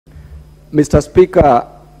Mr. Speaker,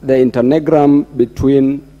 the internegram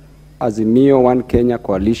between Azimio One Kenya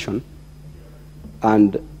coalition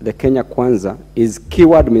and the Kenya Kwanza is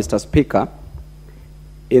keyword, Mr. Speaker,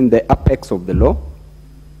 in the apex of the law,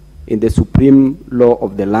 in the supreme law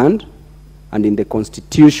of the land, and in the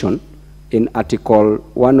Constitution in Article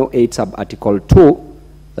 108 sub-Article 2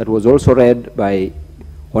 that was also read by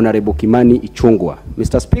Honorable Kimani Ichung'wah.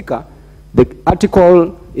 Mr. Speaker, the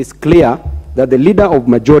article is clear that the leader of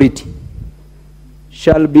majority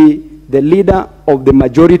shall be the leader of the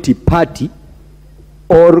majority party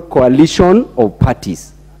or coalition of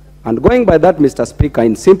parties. And going by that, Mr. Speaker,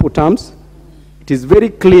 in simple terms, it is very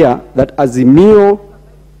clear that Azimio,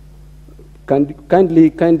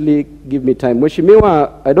 kindly give me time.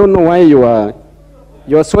 Mheshimiwa, I don't know why you are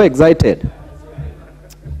so excited.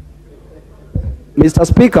 Mr.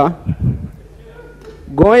 Speaker,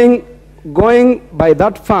 going by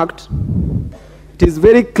that fact, it is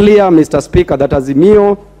very clear, Mr. Speaker, that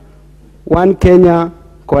Azimio One Kenya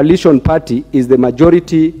coalition party is the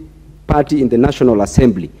majority party in the National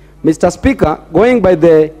Assembly. Mr. Speaker, going by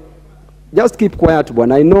the, just keep quiet,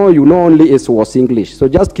 one. I know you know only was English, so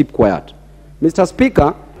just keep quiet. Mr.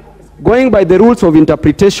 Speaker, going by the rules of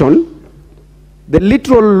interpretation, the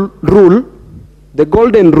literal rule, the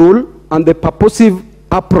golden rule, and the purposive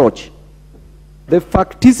approach, the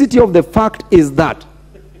facticity of the fact is that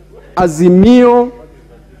Azimio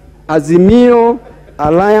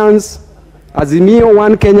Alliance, Azimio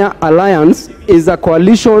One Kenya Alliance is a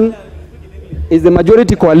coalition, is the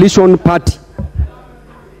majority coalition party.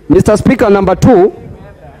 Mr. Speaker, number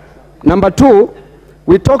two,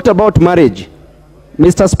 we talked about marriage.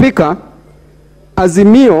 Mr. Speaker,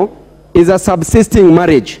 Azimio is a subsisting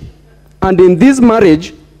marriage, and in this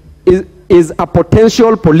marriage is a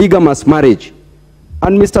potential polygamous marriage.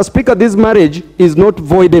 And Mr. Speaker, this marriage is not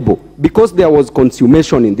voidable because there was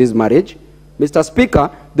consummation in this marriage. Mr. Speaker,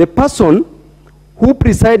 the person who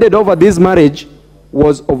presided over this marriage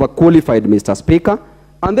was overqualified, Mr. Speaker.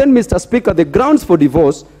 And then, Mr. Speaker, the grounds for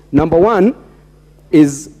divorce, number one,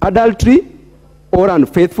 is adultery or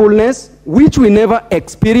unfaithfulness, which we never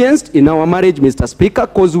experienced in our marriage, Mr. Speaker,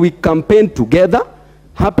 because we campaigned together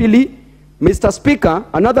happily. Mr. Speaker,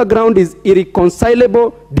 another ground is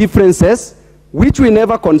irreconcilable differences, which we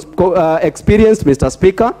never experienced, Mr.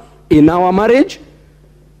 Speaker, in our marriage.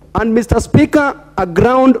 And Mr. Speaker, a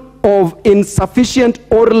ground of insufficient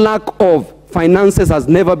or lack of finances has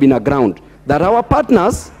never been a ground. That our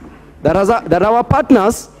partners,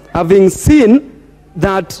 having seen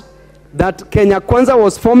that Kenya Kwanza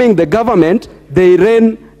was forming the government, they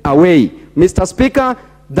ran away. Mr. Speaker,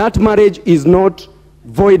 that marriage is not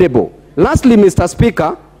voidable. Lastly, Mr.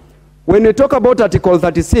 Speaker, when we talk about Article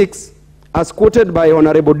 36, as quoted by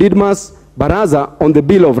Honorable Didmas Baraza on the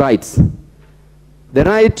Bill of Rights, the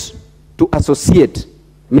right to associate,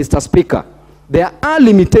 Mr. Speaker, there are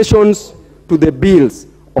limitations to the bills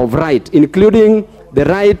of right, including the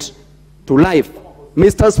right to life.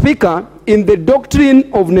 Mr. Speaker, in the doctrine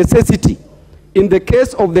of necessity, in the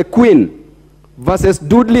case of the Queen versus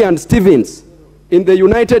Dudley and Stevens in the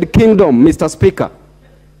United Kingdom, Mr. Speaker,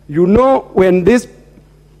 you know when these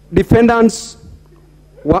defendants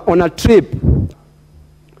were on a trip,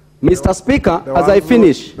 Mr. Speaker, as I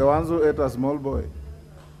finish. The ones who ate a small boy.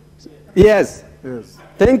 Yes. Yes.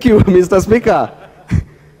 Thank you, Mr. Speaker.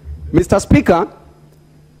 Mr. Speaker,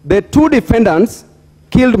 the two defendants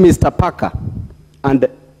killed Mr. Parker and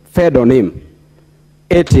fed on him,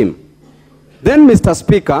 ate him. Then, Mr.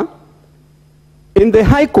 Speaker, in the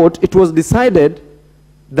High Court, it was decided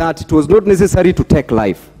that it was not necessary to take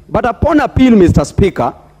life. But upon appeal, Mr.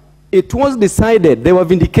 Speaker, it was decided, they were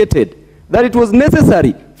vindicated, that it was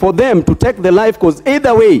necessary for them to take the life because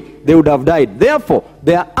either way, they would have died. Therefore,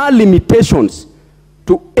 there are limitations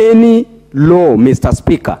to any law, Mr.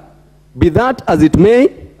 Speaker. Be that as it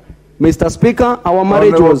may, Mr. Speaker, our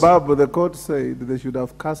marriage was... Babu, the court said they should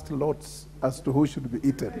have cast lots as to who should be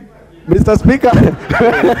eaten. Mr. Speaker,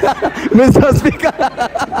 Mr. Speaker,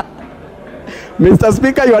 Mr.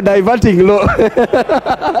 Speaker, you are diverting law.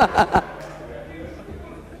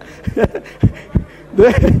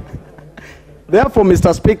 Therefore,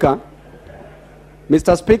 Mr.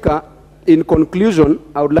 Speaker, in conclusion,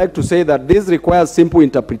 I would like to say that this requires simple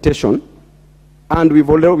interpretation, and we've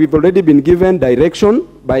already been given direction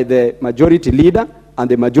by the majority leader and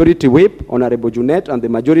the majority whip, Honorable Junet, and the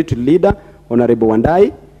majority leader, Honorable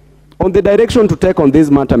Wandai, on the direction to take on this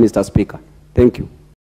matter, Mr. Speaker. Thank you.